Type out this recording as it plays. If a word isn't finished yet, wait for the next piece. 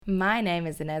My name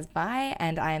is Inez Bai,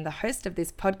 and I am the host of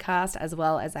this podcast as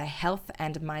well as a health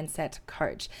and mindset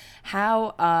coach.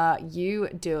 How are you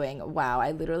doing? Wow,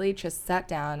 I literally just sat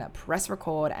down, press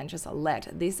record, and just let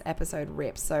this episode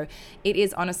rip. So it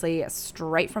is honestly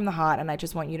straight from the heart, and I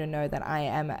just want you to know that I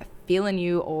am feeling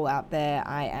you all out there.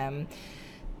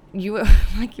 You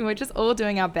were just all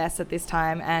doing our best at this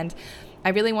time, and I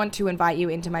really want to invite you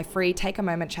into my free Take a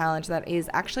Moment challenge that is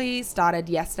actually started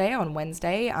yesterday on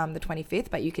Wednesday, the 25th,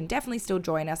 but you can definitely still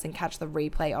join us and catch the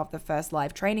replay of the first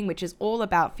live training, which is all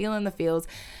about feeling the feels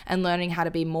and learning how to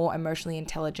be more emotionally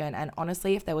intelligent. And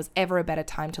honestly, if there was ever a better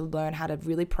time to learn how to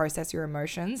really process your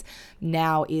emotions,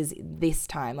 now is this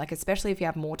time. Like, especially if you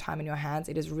have more time in your hands,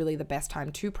 it is really the best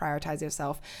time to prioritize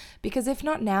yourself, because if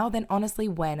not now, then honestly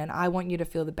when? And I want you to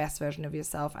feel the best version of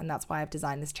yourself, and that's why I've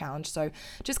designed this challenge. So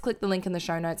just click the link in the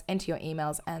show notes, enter your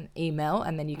emails and email,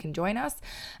 and then you can join us.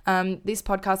 This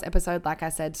podcast episode, like I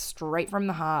said, straight from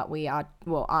the heart.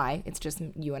 It's just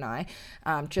you and I,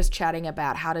 just chatting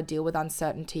about how to deal with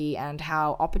uncertainty and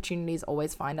how opportunities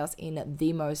always find us in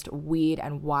the most weird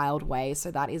and wild way. So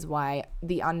that is why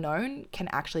the unknown can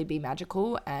actually be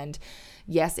magical. And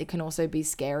yes, it can also be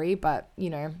scary, but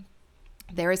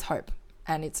there is hope.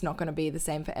 And it's not going to be the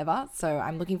same forever. So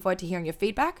I'm looking forward to hearing your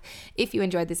feedback. If you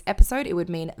enjoyed this episode, it would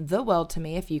mean the world to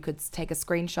me if you could take a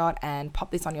screenshot and pop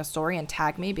this on your story and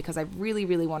tag me, because I really,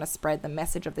 really want to spread the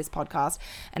message of this podcast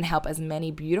and help as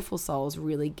many beautiful souls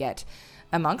really get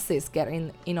amongst this, get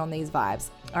in on these vibes.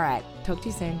 All right, talk to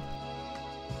you soon.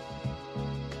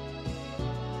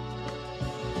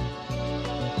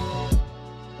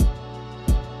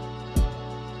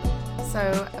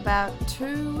 So about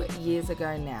 2 years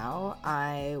ago now,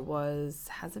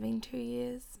 has it been 2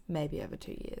 years? Maybe over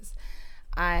 2 years.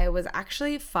 I was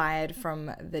actually fired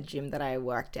from the gym that I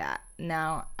worked at.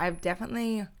 Now, I've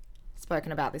definitely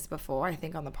spoken about this before, I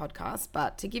think on the podcast,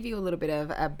 but to give you a little bit of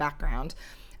a background,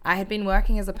 I had been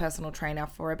working as a personal trainer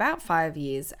for about 5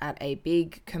 years at a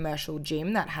big commercial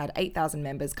gym that had 8,000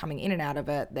 members coming in and out of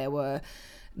it. There were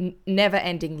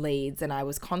never-ending leads, and I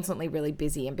was constantly really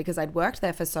busy. And because I'd worked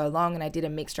there for so long and I did a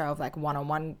mixture of like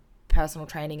one-on-one personal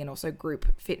training and also group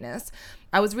fitness,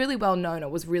 I was really well known. It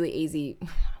was really easy.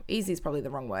 Easy is probably the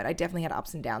wrong word. I definitely had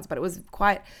ups and downs, but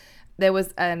there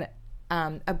was an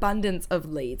abundance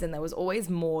of leads, and there was always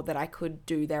more that I could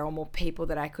do there, or more people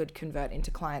that I could convert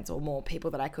into clients, or more people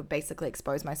that I could basically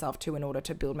expose myself to in order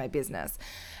to build my business.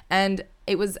 And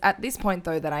it was at this point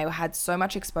though that I had so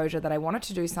much exposure that I wanted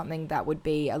to do something that would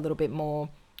be a little bit more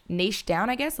niche down,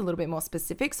 I guess, a little bit more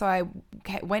specific. So I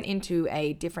went into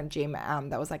a different gym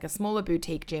that was like a smaller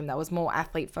boutique gym that was more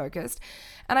athlete focused.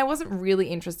 And I wasn't really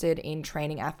interested in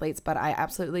training athletes, but I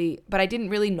didn't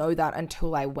really know that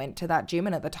until I went to that gym.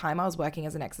 And at the time I was working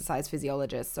as an exercise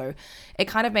physiologist. So it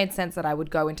kind of made sense that I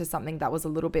would go into something that was a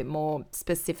little bit more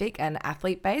specific and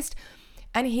athlete based.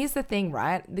 And here's the thing,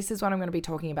 right? This is what I'm going to be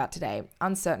talking about today.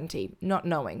 Uncertainty, not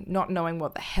knowing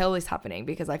what the hell is happening,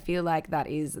 because I feel like that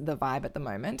is the vibe at the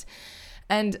moment.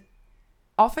 And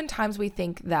oftentimes we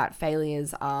think that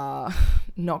failures are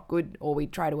not good, or we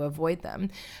try to avoid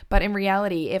them. But in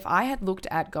reality, if I had looked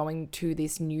at going to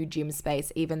this new gym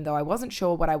space, even though I wasn't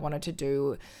sure what I wanted to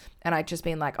do, and I'd just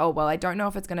been like, oh, well, I don't know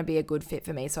if it's going to be a good fit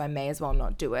for me, so I may as well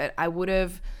not do it, I would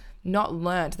have not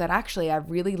learned that actually I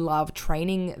really love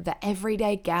training the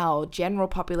everyday gal, general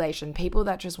population, people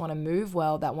that just want to move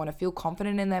well, that want to feel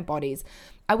confident in their bodies.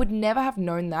 I would never have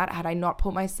known that had I not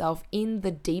put myself in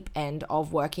the deep end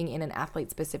of working in an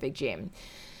athlete-specific gym.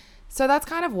 So that's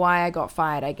kind of why I got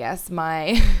fired, I guess.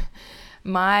 My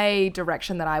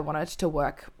direction that I wanted to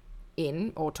work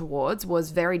in or towards was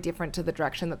very different to the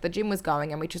direction that the gym was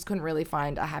going, and we just couldn't really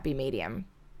find a happy medium.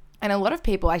 And a lot of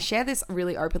people, I share this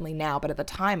really openly now, but at the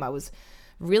time I was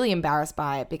really embarrassed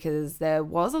by it because there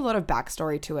was a lot of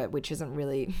backstory to it, which isn't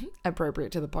really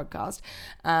appropriate to the podcast.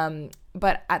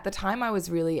 But at the time I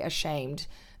was really ashamed.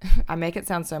 I make it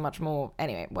sound so much more,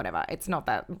 anyway, whatever. It's not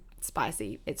that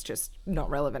spicy. It's just not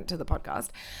relevant to the podcast.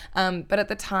 But at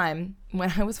the time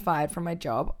when I was fired from my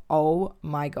job, oh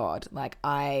my God, like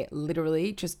I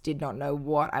literally just did not know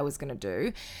what I was going to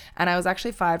do. And I was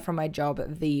actually fired from my job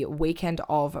the weekend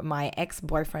of my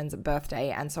ex-boyfriend's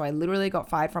birthday. And so I literally got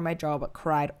fired from my job,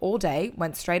 cried all day,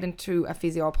 went straight into a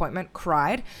physio appointment,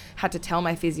 cried, had to tell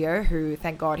my physio, who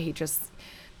thank God he just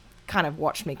kind of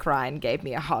watched me cry and gave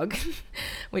me a hug,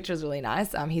 which was really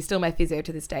nice. He's still my physio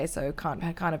to this day, so can't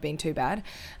have been too bad.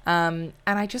 And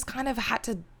I just kind of had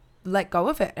to let go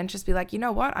of it and just be like, you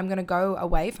know what, I'm going to go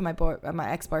away for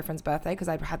my ex-boyfriend's birthday, because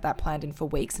I had that planned in for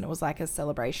weeks, and it was like a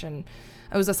celebration.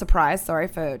 It was a surprise,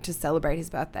 to celebrate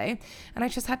his birthday. And I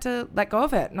just had to let go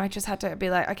of it. And I just had to be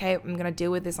like, okay, I'm going to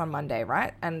deal with this on Monday,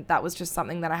 right? And that was just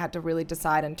something that I had to really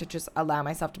decide, and to just allow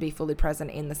myself to be fully present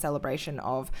in the celebration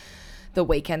of the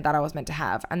weekend that I was meant to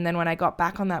have. And then when I got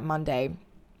back on that Monday,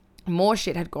 more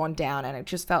shit had gone down, and it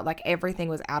just felt like everything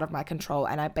was out of my control.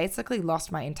 And I basically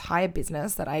lost my entire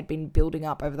business that I had been building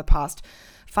up over the past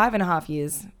 5.5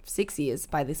 years, 6 years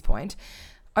by this point,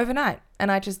 overnight.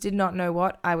 And I just did not know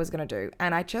what I was going to do.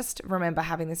 And I just remember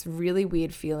having this really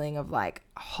weird feeling of like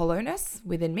hollowness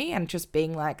within me, and just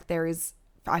being like,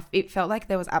 it felt like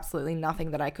there was absolutely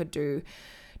nothing that I could do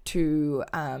to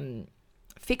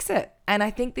fix it. And I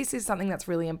think this is something that's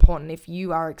really important if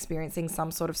you are experiencing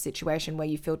some sort of situation where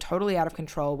you feel totally out of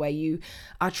control, where you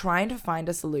are trying to find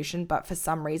a solution, but for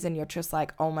some reason you're just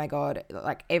like, oh my God,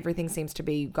 like everything seems to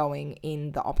be going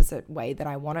in the opposite way that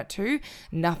I want it to.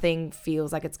 Nothing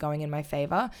feels like it's going in my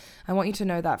favor. I want you to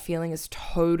know that feeling is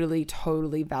totally,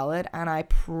 totally valid. And I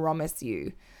promise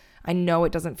you, I know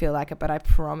it doesn't feel like it, but I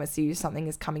promise you something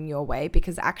is coming your way.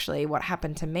 Because actually what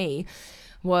happened to me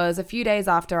was a few days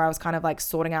after I was kind of like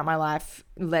sorting out my life,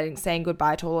 saying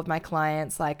goodbye to all of my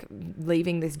clients, like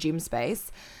leaving this gym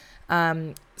space,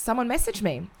 someone messaged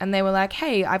me and they were like,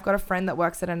 hey, I've got a friend that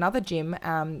works at another gym.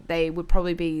 They would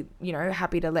probably be,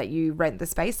 happy to let you rent the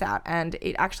space out. And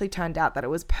it actually turned out that it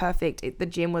was perfect. The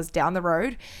gym was down the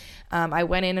road. I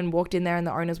went in and walked in there, and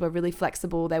the owners were really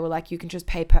flexible. They were like, you can just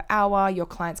pay per hour. Your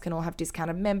clients can all have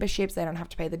discounted memberships. They don't have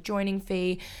to pay the joining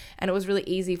fee. And it was really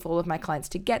easy for all of my clients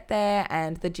to get there.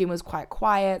 And the gym was quite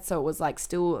quiet. So it was like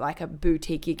still like a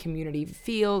boutique community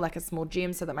feel, like a small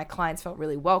gym, so that my clients felt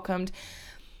really welcomed.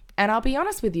 And I'll be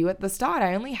honest with you, at the start,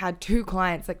 I only had 2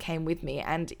 clients that came with me,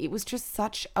 and it was just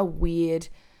such a weird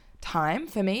time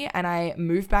for me. And I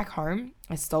moved back home.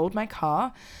 I sold my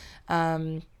car,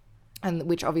 and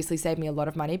which obviously saved me a lot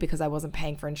of money because I wasn't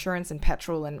paying for insurance and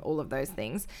petrol and all of those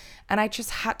things. And I just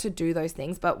had to do those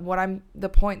things. But the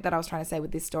point that I was trying to say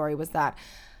with this story was that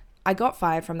I got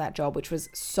fired from that job, which was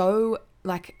so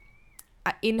like,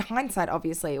 in hindsight,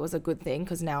 obviously it was a good thing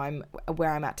because now I'm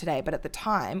where I'm at today. But at the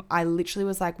time, I literally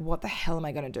was like, what the hell am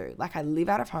I going to do? Like, I live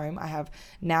out of home. I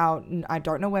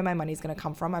don't know where my money's going to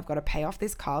come from. I've got to pay off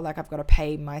this car. Like, I've got to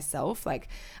pay myself. Like,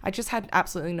 I just had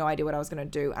absolutely no idea what I was going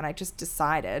to do. And I just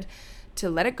decided to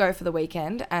let it go for the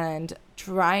weekend and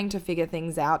trying to figure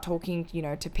things out, talking,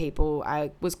 to people.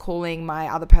 I was calling my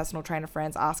other personal trainer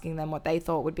friends, asking them what they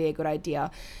thought would be a good idea.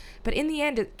 But in the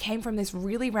end, it came from this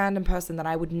really random person that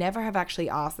I would never have actually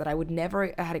asked, that I would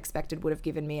never had expected would have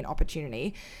given me an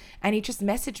opportunity. And he just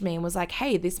messaged me and was like,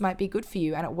 hey, this might be good for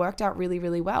you. And it worked out really,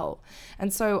 really well.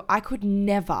 And so I could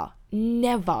never,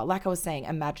 like I was saying,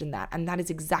 imagine that. And that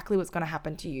is exactly what's going to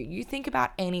happen to you. You think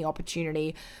about any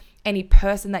opportunity, any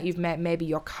person that you've met, maybe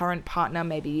your current partner,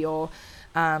 maybe your,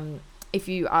 if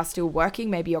you are still working,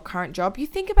 maybe your current job, you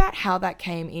think about how that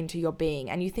came into your being,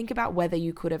 and you think about whether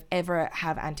you could have ever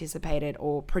have anticipated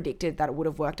or predicted that it would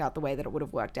have worked out the way that it would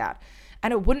have worked out.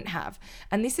 And it wouldn't have.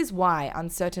 And this is why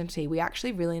uncertainty, we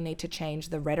actually really need to change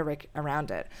the rhetoric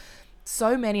around it.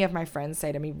 So many of my friends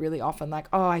say to me really often, like,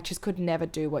 oh, I just could never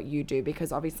do what you do,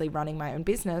 because obviously running my own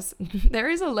business, there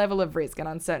is a level of risk and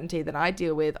uncertainty that I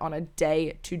deal with on a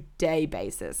day-to-day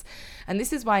basis. And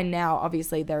this is why now,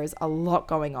 obviously, there is a lot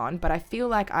going on, but I feel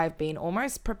like I've been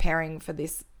almost preparing for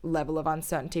this level of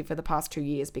uncertainty for the past 2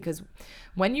 years, because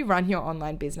when you run your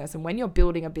online business and when you're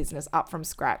building a business up from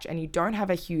scratch and you don't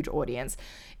have a huge audience,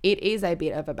 it is a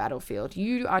bit of a battlefield.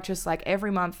 You are just like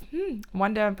every month,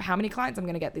 wonder how many clients I'm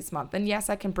going to get this month. And yes,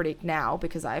 I can predict now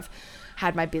because I've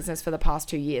had my business for the past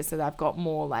 2 years, so that I've got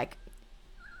more like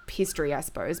history, I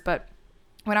suppose. But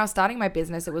when I was starting my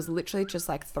business, it was literally just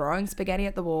like throwing spaghetti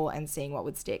at the wall and seeing what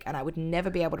would stick. And I would never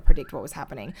be able to predict what was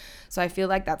happening. So I feel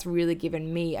like that's really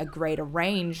given me a greater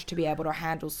range to be able to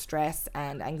handle stress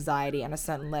and anxiety and a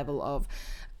certain level of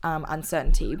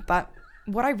uncertainty. But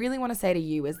what I really want to say to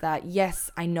you is that, yes,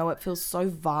 I know it feels so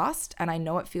vast, and I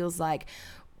know it feels like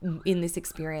in this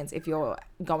experience, if you're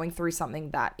going through something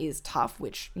that is tough,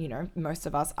 which, most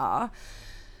of us are,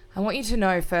 I want you to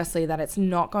know firstly that it's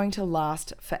not going to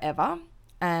last forever.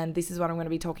 And this is what I'm going to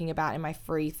be talking about in my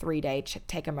free 3-day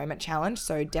Take a Moment challenge.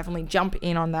 So definitely jump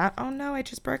in on that. Oh no, I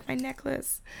just broke my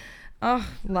necklace. Oh,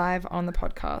 live on the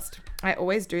podcast. I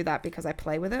always do that because I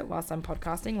play with it whilst I'm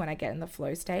podcasting when I get in the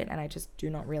flow state and I just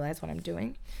do not realize what I'm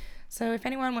doing. So if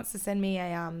anyone wants to send me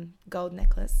a gold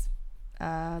necklace,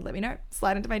 let me know.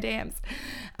 Slide into my DMs.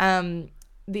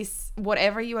 this,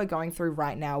 whatever you are going through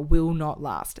right now will not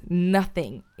last.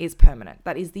 Nothing is permanent.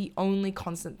 That is the only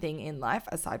constant thing in life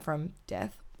aside from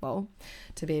death. Well,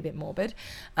 to be a bit morbid.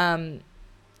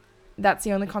 That's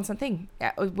the only constant thing.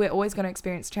 We're always going to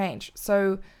experience change.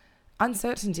 So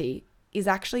uncertainty is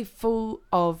actually full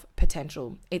of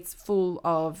potential. It's full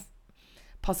of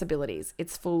possibilities.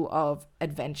 It's full of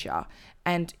adventure.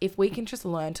 And if we can just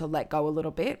learn to let go a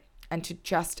little bit and to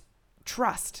just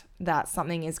trust that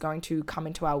something is going to come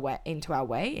into our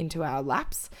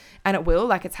laps, and it will,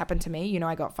 like it's happened to me. You know,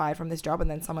 I got fired from this job and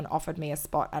then someone offered me a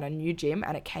spot at a new gym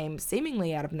and it came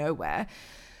seemingly out of nowhere.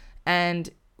 And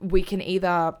we can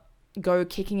either go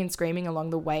kicking and screaming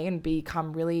along the way and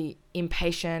become really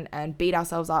impatient and beat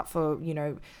ourselves up for, you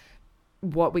know,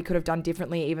 what we could have done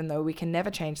differently, even though we can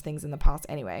never change things in the past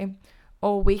anyway.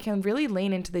 Or we can really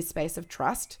lean into this space of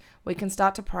trust. We can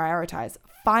start to prioritize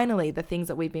finally the things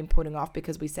that we've been putting off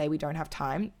because we say we don't have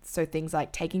time. So things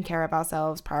like taking care of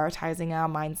ourselves, prioritizing our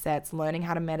mindsets, learning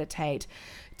how to meditate,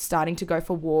 starting to go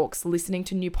for walks, listening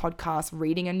to new podcasts,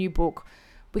 reading a new book.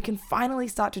 We can finally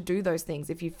start to do those things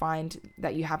if you find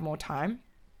that you have more time,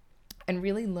 and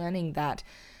really learning that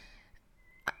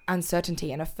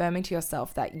uncertainty and affirming to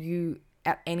yourself that you,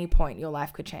 at any point, your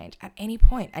life could change at any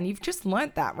point. And you've just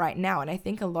learnt that right now. And I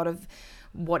think a lot of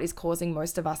what is causing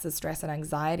most of us the stress and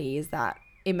anxiety is that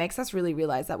it makes us really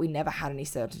realize that we never had any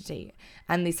certainty.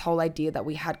 And this whole idea that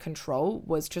we had control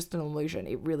was just an illusion.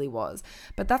 It really was.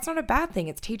 But that's not a bad thing.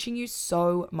 It's teaching you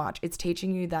so much. It's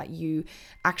teaching you that you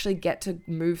actually get to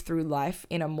move through life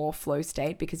in a more flow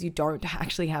state because you don't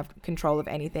actually have control of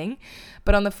anything.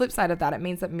 But on the flip side of that, it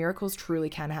means that miracles truly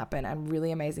can happen and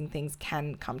really amazing things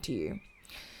can come to you.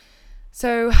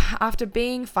 So after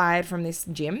being fired from this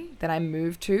gym that I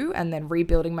moved to and then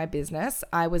rebuilding my business,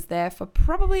 I was there for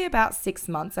probably about 6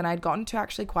 months, and I'd gotten to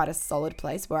actually quite a solid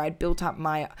place where I'd built up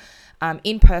my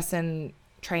in-person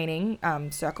training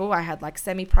circle. I had like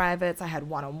semi-privates, I had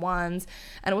one-on-ones,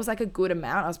 and it was like a good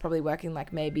amount. I was probably working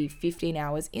like maybe 15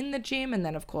 hours in the gym, and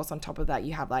then of course on top of that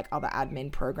you have like other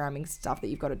admin programming stuff that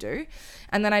you've got to do.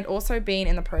 And then I'd also been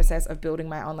in the process of building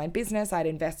my online business. I'd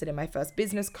invested in my first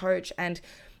business coach, and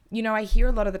you know, I hear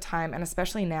a lot of the time, and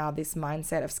especially now, this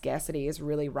mindset of scarcity is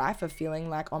really rife, of feeling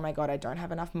like, oh my God, I don't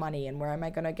have enough money, and where am I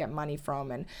going to get money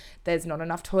from? And there's not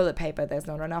enough toilet paper, there's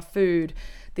not enough food.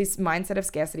 This mindset of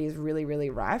scarcity is really, really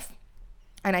rife.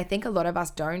 And I think a lot of us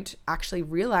don't actually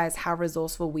realize how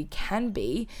resourceful we can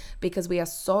be because we are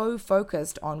so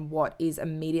focused on what is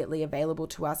immediately available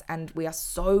to us, and we are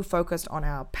so focused on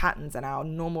our patterns and our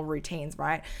normal routines,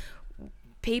 right?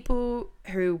 People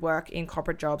who work in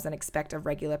corporate jobs and expect a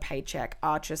regular paycheck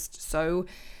are just so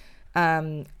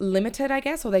limited, I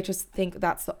guess, or they just think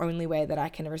that's the only way that I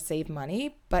can receive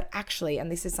money. But actually,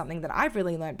 and this is something that I've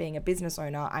really learned being a business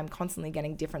owner, I'm constantly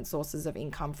getting different sources of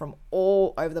income from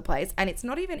all over the place. And it's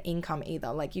not even income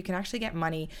either. Like, you can actually get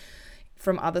money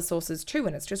from other sources too,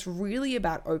 and it's just really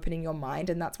about opening your mind.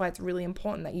 And that's why it's really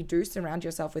important that you do surround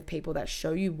yourself with people that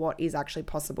show you what is actually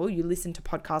possible. You listen to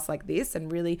podcasts like this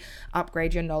and really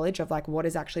upgrade your knowledge of like what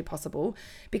is actually possible,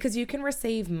 because you can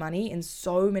receive money in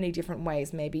so many different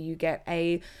ways. Maybe you get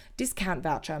a discount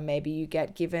voucher, maybe you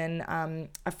get given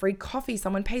a free coffee,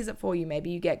 someone pays it for you,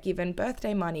 maybe you get given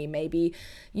birthday money, maybe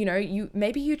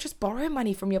you just borrow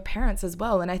money from your parents as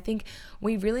well. And I think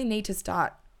we really need to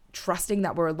start trusting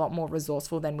that we're a lot more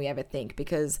resourceful than we ever think,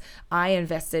 because I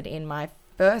invested in my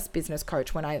first business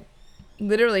coach when I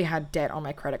literally had debt on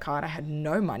my credit card. I had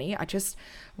no money.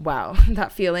 Wow,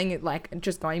 that feeling, like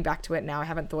just going back to it now, I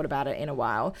haven't thought about it in a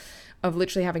while, of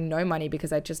literally having no money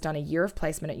because I'd just done a year of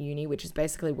placement at uni, which is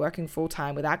basically working full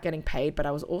time without getting paid, but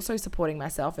I was also supporting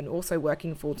myself and also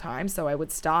working full time. So I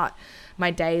would start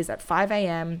my days at 5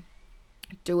 a.m.,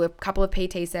 do a couple of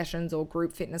PT sessions or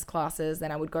group fitness classes,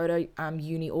 then I would go to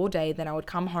uni all day, then I would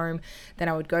come home, then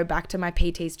I would go back to my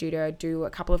PT studio, do a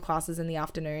couple of classes in the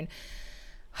afternoon.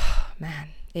 Man,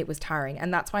 it was tiring.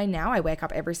 And that's why now I wake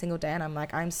up every single day and I'm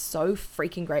like, I'm so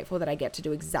freaking grateful that I get to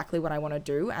do exactly what I want to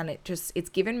do. And it's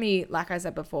given me, like I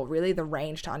said before, really the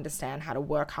range to understand how to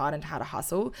work hard and how to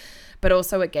hustle. But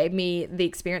also it gave me the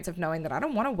experience of knowing that I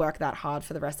don't want to work that hard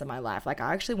for the rest of my life. Like,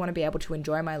 I actually want to be able to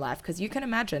enjoy my life, because you can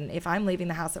imagine if I'm leaving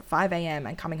the house at 5 a.m.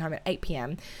 and coming home at 8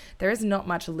 p.m., there is not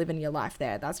much living your life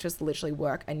there. That's just literally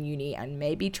work and uni and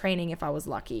maybe training if I was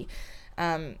lucky.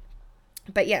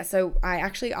 But yeah, so I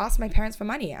actually asked my parents for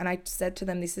money, and I said to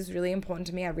them, this is really important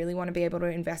to me. I really want to be able to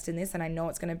invest in this. And I know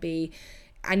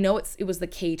it was the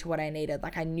key to what I needed.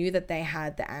 Like, I knew that they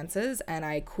had the answers and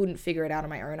I couldn't figure it out on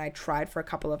my own. I tried for a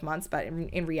couple of months, but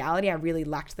in reality, I really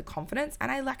lacked the confidence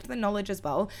and I lacked the knowledge as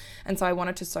well. And so I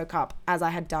wanted to soak up, as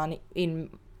I had done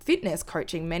in fitness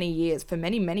coaching for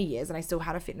many years, and I still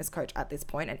had a fitness coach at this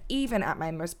point. And even at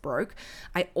my most broke,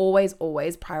 I always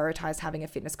prioritized having a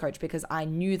fitness coach because I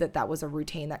knew that was a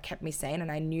routine that kept me sane,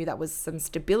 and I knew that was some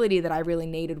stability that I really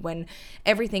needed when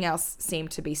everything else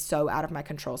seemed to be so out of my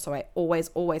control. So I always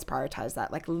prioritized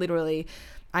that. Like literally,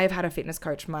 I've had a fitness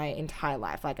coach my entire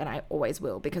life, and I always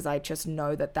will, because I just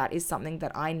know that is something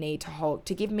that I need to hold,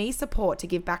 to give me support, to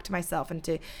give back to myself, and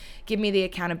to give me the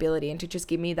accountability, and to just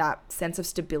give me that sense of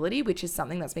stability, which is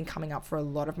something that's been coming up for a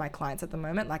lot of my clients at the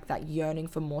moment, like that yearning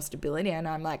for more stability. And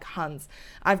I'm like, Huns,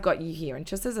 I've got you here. And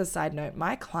just as a side note,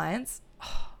 my clients,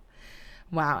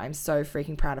 wow, I'm so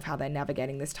freaking proud of how they're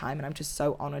navigating this time. And I'm just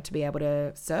so honored to be able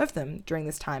to serve them during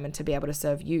this time, and to be able to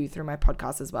serve you through my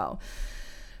podcast as well.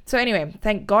 So anyway,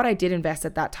 thank God I did invest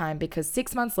at that time, because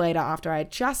 6 months later, after I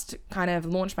just kind of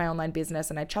launched my online business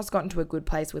and I just got into a good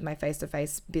place with my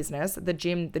face-to-face business,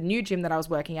 the new gym that I was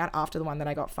working at after the one that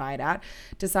I got fired at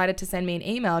decided to send me an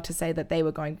email to say that they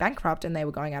were going bankrupt and they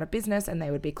were going out of business and they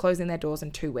would be closing their doors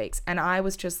in 2 weeks. And I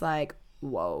was just like,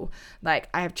 whoa, like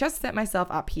I have just set myself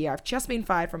up here. I've just been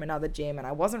fired from another gym, and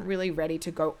I wasn't really ready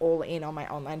to go all in on my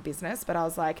online business, but I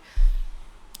was like,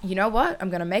 you know what?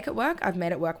 I'm going to make it work. I've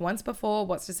made it work once before.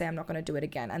 What's to say I'm not going to do it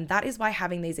again? And that is why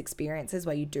having these experiences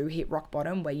where you do hit rock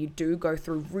bottom, where you do go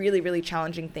through really, really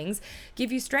challenging things,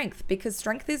 give you strength, because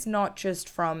strength is not just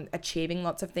from achieving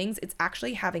lots of things. It's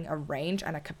actually having a range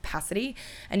and a capacity.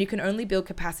 And you can only build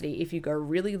capacity if you go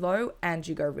really low and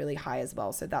you go really high as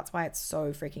well. So that's why it's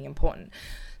so freaking important.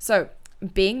 So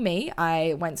being me,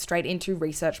 I went straight into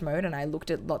research mode, and I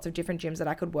looked at lots of different gyms that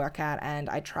I could work at, and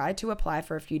I tried to apply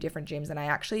for a few different gyms, and I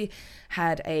actually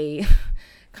had a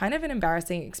kind of an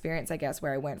embarrassing experience, I guess,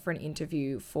 where I went for an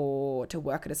interview to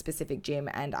work at a specific gym,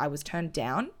 and I was turned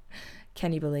down.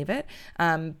 Can you believe it?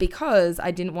 Because I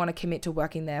didn't want to commit to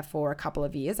working there for a couple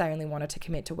of years. I only wanted to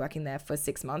commit to working there for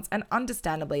 6 months, and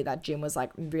understandably, that gym was like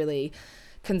really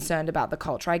concerned about the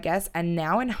culture, I guess. And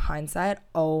now in hindsight,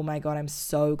 oh my God, I'm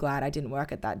so glad I didn't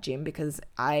work at that gym, because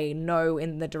I know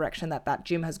in the direction that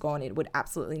gym has gone, it would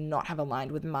absolutely not have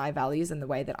aligned with my values and the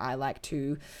way that I like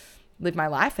to live my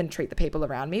life and treat the people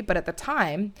around me. But at the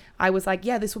time, I was like,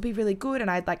 yeah, this will be really good.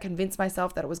 And I'd like convinced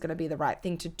myself that it was going to be the right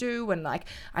thing to do. And like,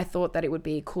 I thought that it would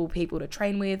be cool people to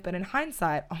train with. But in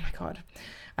hindsight, oh my God,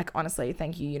 like honestly,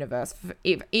 thank you, universe.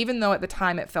 Even though at the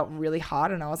time it felt really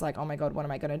hard and I was like, oh my God, what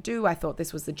am I going to do? I thought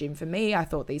this was the gym for me. I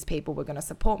thought these people were going to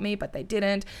support me, but they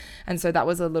didn't. And so that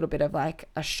was a little bit of like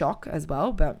a shock as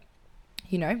well. But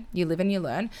you know, you live and you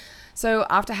learn. So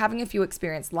after having a few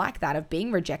experiences like that of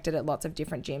being rejected at lots of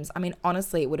different gyms, I mean,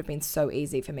 honestly, it would have been so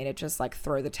easy for me to just like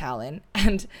throw the towel in.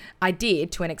 And I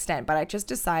did to an extent, but I just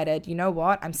decided, you know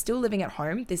what? I'm still living at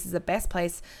home. This is the best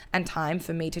place and time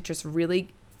for me to just really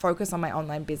focus on my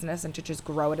online business and to just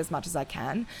grow it as much as I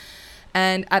can.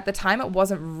 And at the time, it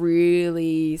wasn't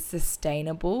really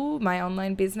sustainable, my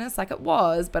online business. Like it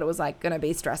was, but it was like going to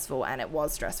be stressful, and it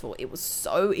was stressful. It was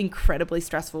so incredibly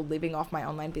stressful living off my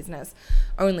online business,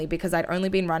 only because I'd only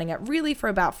been running it really for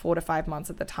about 4 to 5 months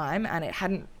at the time.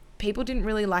 And people didn't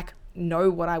really like know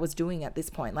what I was doing at this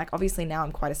point. Like obviously now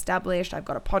I'm quite established. I've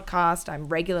got a podcast. I'm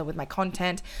regular with my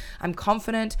content. I'm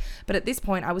confident. But at this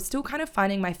point, I was still kind of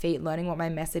finding my feet, learning what my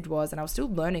message was. And I was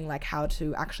still learning like how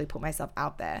to actually put myself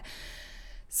out there.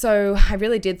 So I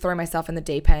really did throw myself in the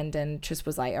deep end and just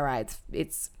was like, all right,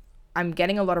 I'm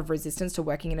getting a lot of resistance to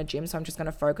working in a gym. So I'm just going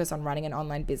to focus on running an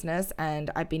online business.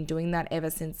 And I've been doing that ever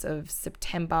since of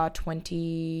September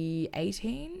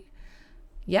 2018.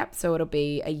 Yep. So it'll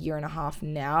be a year and a half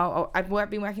now. I've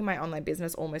been working my online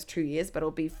business almost 2 years, but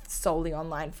it'll be solely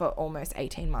online for almost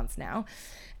 18 months now.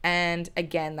 And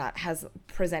again, that has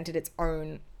presented its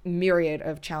own myriad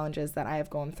of challenges that I have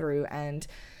gone through, and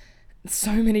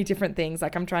so many different things.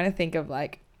 Like I'm trying to think of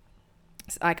like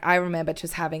I remember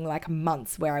just having like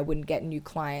months where I wouldn't get new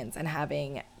clients and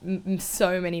having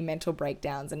so many mental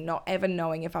breakdowns and not ever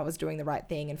knowing if I was doing the right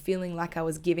thing and feeling like I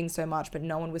was giving so much but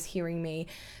no one was hearing me,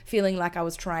 feeling like I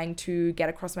was trying to get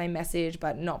across my message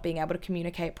but not being able to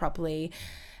communicate properly.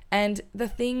 And the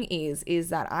thing is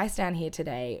that I stand here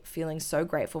today feeling so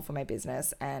grateful for my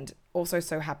business, and also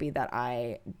so happy that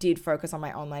I did focus on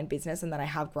my online business and that I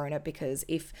have grown it, because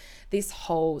if this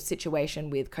whole situation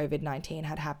with COVID-19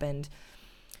 had happened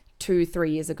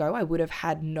 2-3 years ago, I would have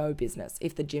had no business.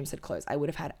 If the gyms had closed, I would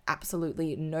have had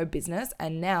absolutely no business.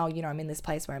 And now, you know, I'm in this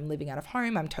place where I'm living out of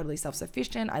home. I'm totally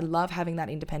self-sufficient. I love having that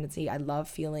independency. I love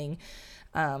feeling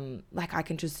like I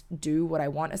can just do what I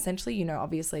want essentially, you know.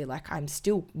 Obviously, like I'm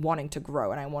still wanting to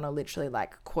grow and I want to literally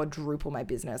like quadruple my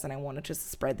business and I want to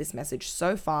just spread this message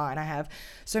so far, and I have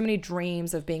so many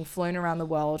dreams of being flown around the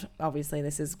world. Obviously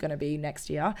this is going to be next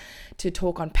year, to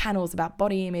talk on panels about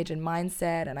body image and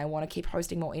mindset, and I want to keep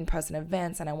hosting more in-person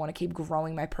events, and I want to keep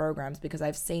growing my programs because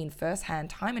I've seen firsthand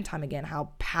time and time again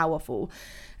how powerful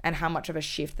and how much of a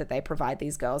shift that they provide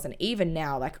these girls. And even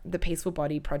now, like the Peaceful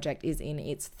Body Project is in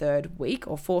its 3rd week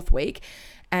or 4th week.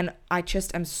 And I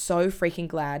just am so freaking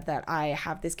glad that I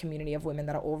have this community of women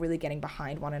that are all really getting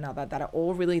behind one another, that are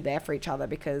all really there for each other,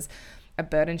 because a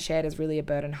burden shared is really a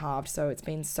burden halved. So it's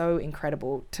been so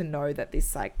incredible to know that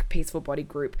this like Peaceful Body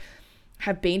group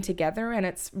have been together, and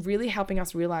it's really helping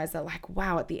us realize that like,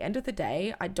 wow, at the end of the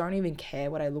day, I don't even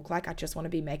care what I look like. I just want to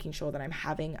be making sure that I'm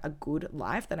having a good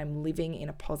life, that I'm living in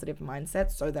a positive mindset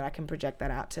so that I can project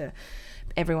that out to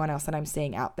everyone else that I'm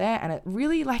seeing out there. And it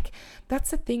really, like,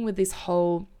 that's the thing with this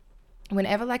whole,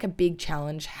 whenever like a big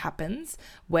challenge happens,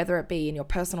 whether it be in your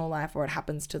personal life or it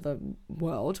happens to the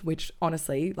world, which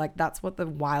honestly, like that's what the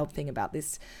wild thing about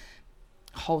this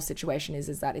whole situation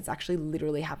is that it's actually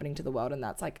literally happening to the world. And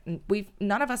that's like,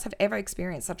 none of us have ever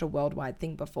experienced such a worldwide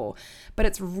thing before, but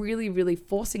it's really, really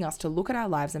forcing us to look at our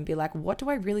lives and be like, what do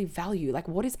I really value? Like,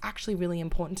 what is actually really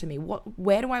important to me?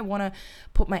 Where do I want to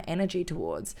put my energy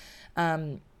towards?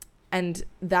 And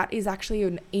that is actually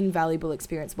an invaluable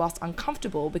experience, whilst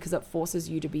uncomfortable, because it forces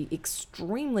you to be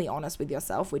extremely honest with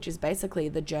yourself, which is basically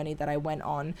the journey that I went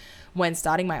on when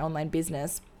starting my online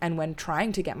business and when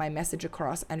trying to get my message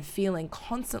across and feeling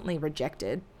constantly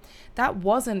rejected. That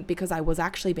wasn't because I was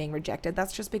actually being rejected.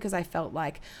 That's just because I felt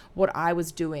like what I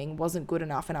was doing wasn't good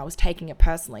enough and I was taking it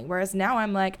personally. Whereas now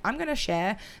I'm like, I'm going to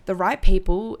share the right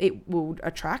people it will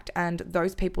attract, and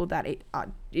those people that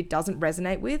it doesn't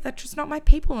resonate with, they're just not my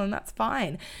people, and that's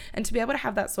fine. And to be able to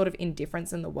have that sort of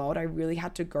indifference in the world, I really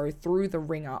had to go through the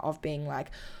ringer of being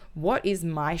like, what is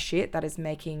my shit that is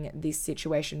making this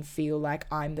situation feel like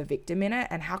I'm the victim in it,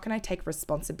 and how can I take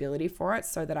responsibility for it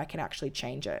so that I can actually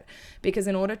change it? Because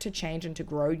in order to change and to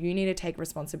grow, you need to take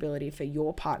responsibility for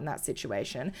your part in that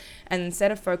situation. And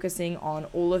instead of focusing on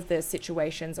all of the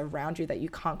situations around you that you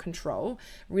can't control,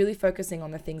 really focusing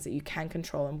on the things that you can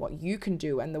control and what you can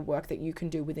do and the work that you can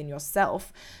do within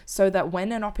yourself, so that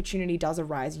when an opportunity does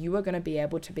arise, you are going to be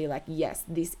able to be like, yes,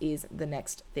 this is the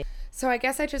next thing. So I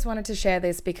guess I just wanted to share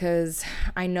this because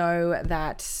I know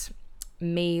that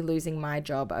me losing my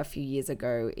job a few years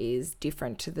ago is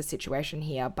different to the situation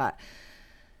here, but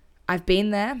I've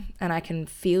been there and I can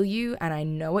feel you, and I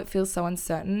know it feels so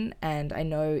uncertain, and I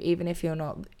know even if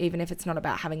it's not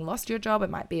about having lost your job, it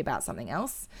might be about something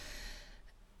else.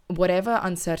 Whatever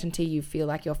uncertainty you feel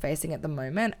like you're facing at the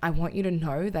moment, I want you to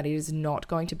know that it is not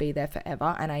going to be there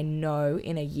forever. And I know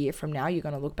in a year from now, you're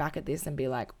going to look back at this and be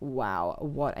like, wow,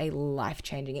 what a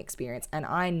life-changing experience. And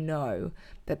I know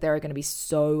that there are going to be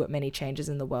so many changes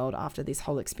in the world after this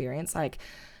whole experience. Like,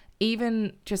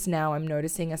 even just now, I'm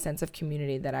noticing a sense of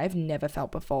community that I've never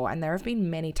felt before. And there have been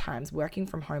many times working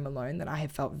from home alone that I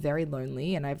have felt very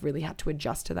lonely, and I've really had to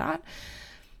adjust to that.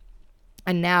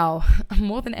 And now,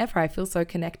 more than ever, I feel so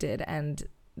connected, and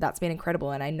that's been incredible.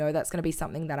 And I know that's going to be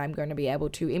something that I'm going to be able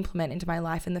to implement into my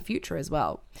life in the future as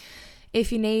well.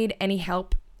 If you need any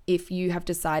help, if you have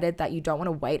decided that you don't want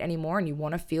to wait anymore and you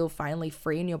want to feel finally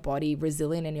free in your body,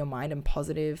 resilient in your mind, and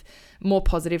positive, more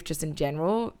positive just in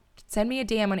general, send me a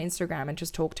DM on Instagram and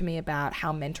just talk to me about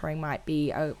how mentoring might be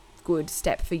a good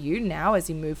step for you now as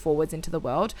you move forwards into the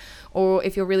world. Or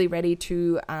if you're really ready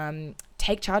to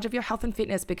take charge of your health and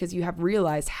fitness because you have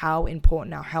realized how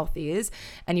important our health is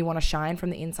and you want to shine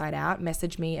from the inside out,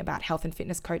 message me about health and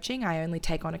fitness coaching. I only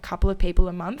take on a couple of people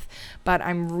a month, but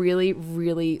I'm really,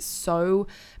 really so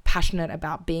passionate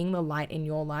about being the light in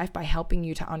your life by helping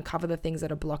you to uncover the things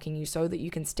that are blocking you so that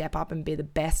you can step up and be the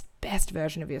best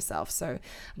version of yourself. So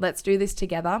let's do this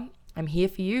together. I'm here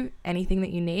for you, anything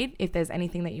that you need. If there's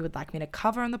anything that you would like me to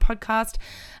cover on the podcast,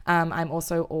 I'm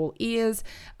also all ears.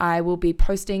 I will be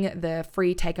posting the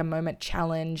free Take a Moment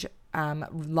challenge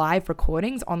live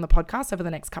recordings on the podcast over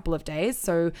the next couple of days.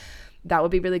 So that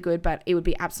would be really good, but it would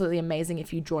be absolutely amazing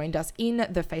if you joined us in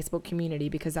the Facebook community,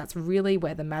 because that's really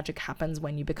where the magic happens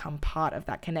when you become part of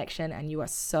that connection, and you are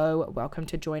so welcome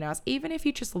to join us, even if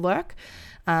you just lurk.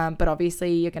 But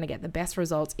obviously you're going to get the best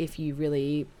results if you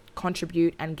really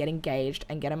contribute and get engaged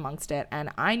and get amongst it. And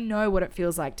I know what it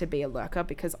feels like to be a lurker,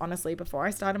 because honestly, before I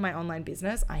started my online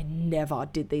business, I never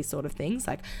did these sort of things.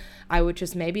 Like, I would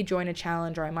just maybe join a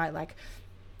challenge, or I might like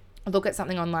look at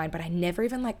something online, but I never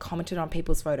even like commented on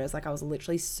people's photos. Like, I was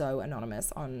literally so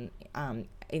anonymous on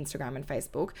Instagram and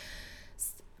Facebook.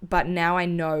 But now I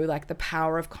know like the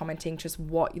power of commenting,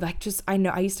 I know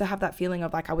I used to have that feeling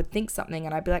of like, I would think something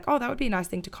and I'd be like, oh, that would be a nice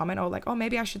thing to comment, or like, oh,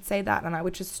 maybe I should say that. And I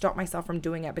would just stop myself from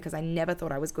doing it because I never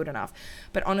thought I was good enough.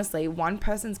 But honestly, one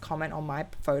person's comment on my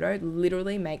photo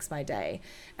literally makes my day.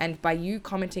 And by you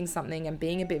commenting something and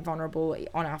being a bit vulnerable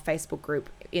on our Facebook group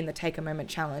in the Take a Moment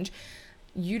Challenge,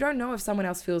 you don't know if someone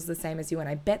else feels the same as you, and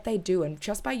I bet they do. And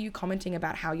just by you commenting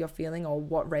about how you're feeling or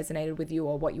what resonated with you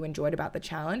or what you enjoyed about the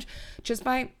challenge, just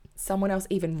by someone else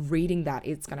even reading that,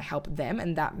 it's going to help them,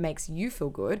 and that makes you feel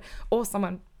good. Or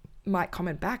someone might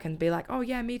comment back and be like, oh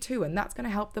yeah, me too, and that's going to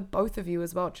help the both of you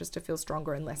as well, just to feel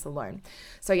stronger and less alone.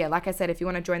 So yeah, like I said, if you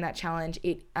want to join that challenge,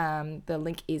 the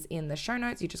link is in the show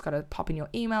notes. You just got to pop in your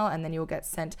email, and then you'll get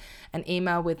sent an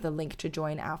email with the link to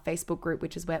join our Facebook group,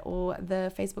 which is where all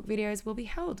the Facebook videos will be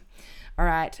held. All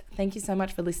right, thank you so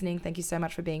much for listening. Thank you so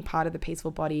much for being part of the Peaceful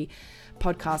Body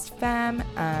podcast fam.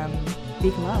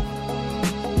 Big love.